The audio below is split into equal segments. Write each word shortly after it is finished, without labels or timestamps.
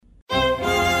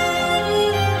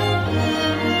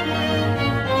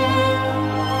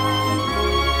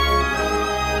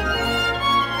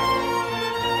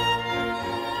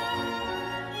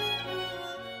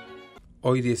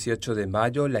Hoy 18 de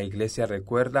mayo la Iglesia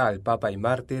recuerda al Papa y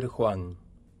mártir Juan.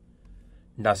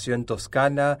 Nació en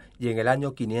Toscana y en el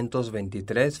año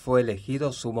 523 fue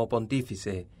elegido sumo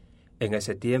pontífice. En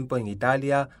ese tiempo en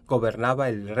Italia gobernaba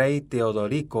el rey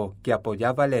Teodorico, que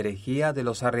apoyaba la herejía de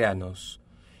los arrianos.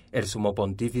 El sumo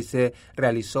pontífice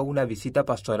realizó una visita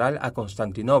pastoral a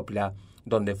Constantinopla,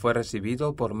 donde fue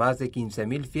recibido por más de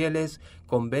 15.000 fieles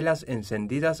con velas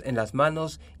encendidas en las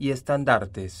manos y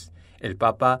estandartes. El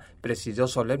Papa presidió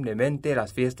solemnemente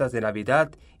las fiestas de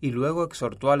Navidad y luego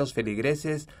exhortó a los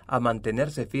feligreses a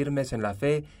mantenerse firmes en la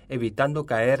fe, evitando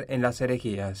caer en las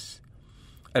herejías.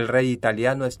 El rey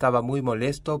italiano estaba muy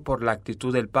molesto por la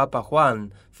actitud del Papa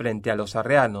Juan frente a los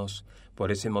arrianos.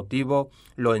 Por ese motivo,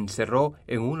 lo encerró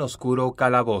en un oscuro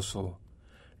calabozo.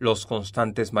 Los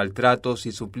constantes maltratos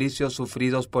y suplicios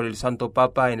sufridos por el Santo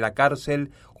Papa en la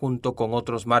cárcel, junto con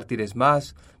otros mártires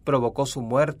más, provocó su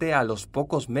muerte a los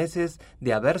pocos meses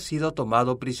de haber sido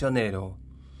tomado prisionero.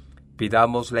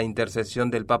 Pidamos la intercesión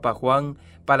del Papa Juan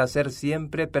para ser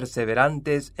siempre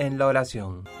perseverantes en la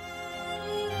oración.